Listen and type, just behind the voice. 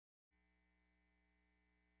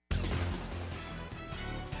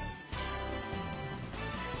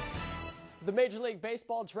The Major League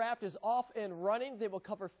Baseball draft is off and running. They will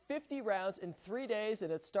cover 50 rounds in 3 days,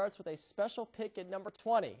 and it starts with a special pick at number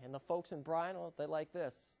 20. And the folks in Bryan, well, they like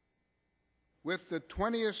this. With the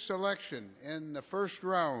 20th selection in the first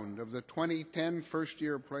round of the 2010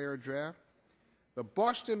 first-year player draft, the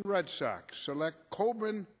Boston Red Sox select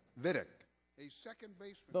Corbin Vidic, a second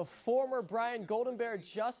baseman. The former Brian Golden Bear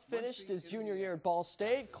just finished his junior year at Ball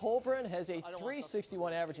State. Colburn has a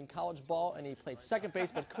 .361 average in college ball, and he played second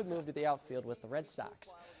base but could move to the outfield with the Red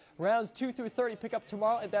Sox. Rounds 2 through 30 pick up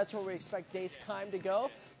tomorrow, and that's where we expect Dace Kime to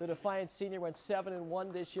go. The Defiant senior went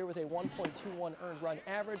 7-1 this year with a 1.21 earned run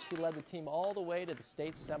average. He led the team all the way to the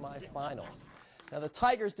state semifinals. Now, the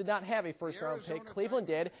Tigers did not have a first-round pick. Cleveland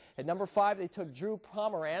did. At number 5, they took Drew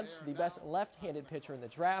Pomerantz, the best left-handed pitcher in the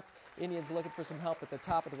draft. Indians looking for some help at the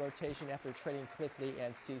top of the rotation after trading Cliff Lee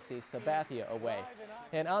and CC Sabathia away.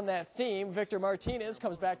 And on that theme, Victor Martinez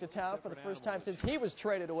comes back to town for the first time since he was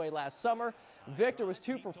traded away last summer. Victor was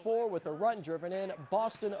 2 for 4 with a run driven in.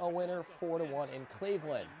 Boston a winner 4-1 in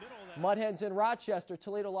Cleveland. Mudhens in Rochester.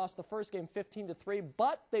 Toledo lost the first game 15-3,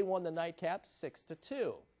 but they won the nightcap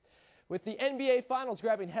 6-2. With the NBA Finals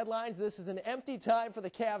grabbing headlines, this is an empty time for the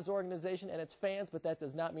Cavs organization and its fans, but that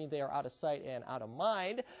does not mean they are out of sight and out of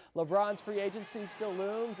mind. LeBron's free agency still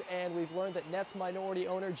looms, and we've learned that Nets minority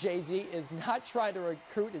owner Jay-Z is not trying to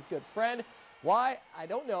recruit his good friend. Why? I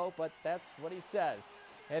don't know, but that's what he says.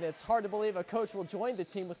 And it's hard to believe a coach will join the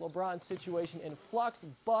team with LeBron's situation in flux,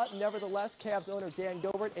 but nevertheless, Cavs owner Dan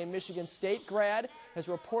Gilbert, a Michigan State grad, has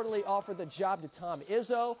reportedly offered the job to Tom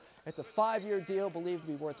Izzo. It's a 5-year deal believed to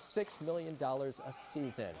be worth $6 million a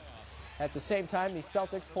season. At the same time, the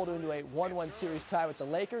Celtics pulled into a 1-1 series tie with the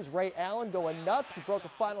Lakers. Ray Allen going nuts. He broke a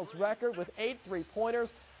finals record with 8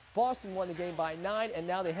 3-pointers. Boston won the game by 9, and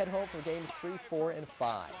now they head home for games 3, 4, and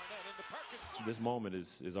 5. This moment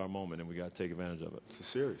is our moment, and we got to take advantage of it. It's a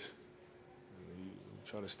series. You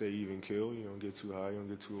try to stay even keel. You don't get too high, you don't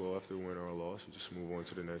get too low after a win or a loss. You just move on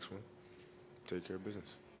to the next one. Take care of business.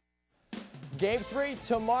 Game 3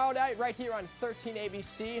 tomorrow night right here on 13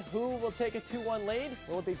 ABC. Who will take a 2-1 lead?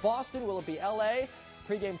 Will it be Boston? Will it be L.A.?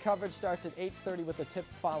 Pre-game coverage starts at 8:30 with the tip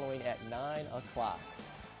following at 9 o'clock.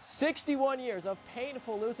 61 years of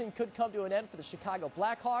painful losing could come to an end for the Chicago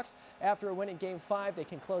Blackhawks. After a win in Game 5, they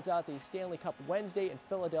can close out the Stanley Cup Wednesday in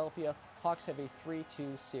Philadelphia. Hawks have a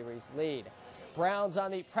 3-2 series lead. Browns on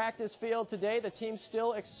the practice field today. The team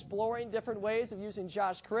still exploring different ways of using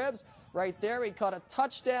Josh Cribbs. Right there, he caught a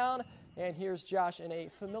touchdown. And here's Josh in a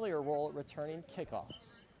familiar role returning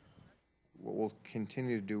kickoffs. What we'll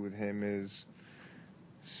continue to do with him is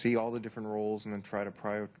see all the different roles and then try to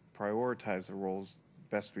prioritize the roles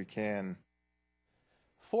best we can.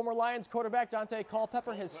 Former Lions quarterback Dante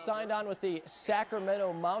Culpepper has signed on with the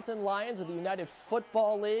Sacramento Mountain Lions of the United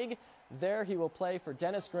Football League. There he will play for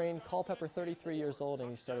Dennis Green. Culpepper, 33 years old, and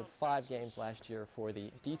he started 5 games last year for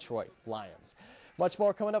the Detroit Lions. Much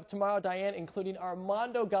more coming up tomorrow, Diane, including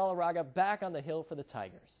Armando Galarraga back on the hill for the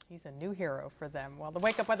Tigers. He's a new hero for them. Well, the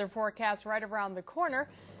wake-up weather forecast right around the corner.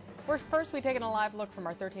 First, we take in a live look from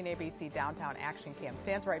our 13 ABC Downtown Action Cam.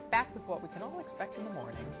 Stands right back with what we can all expect in the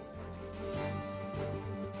morning.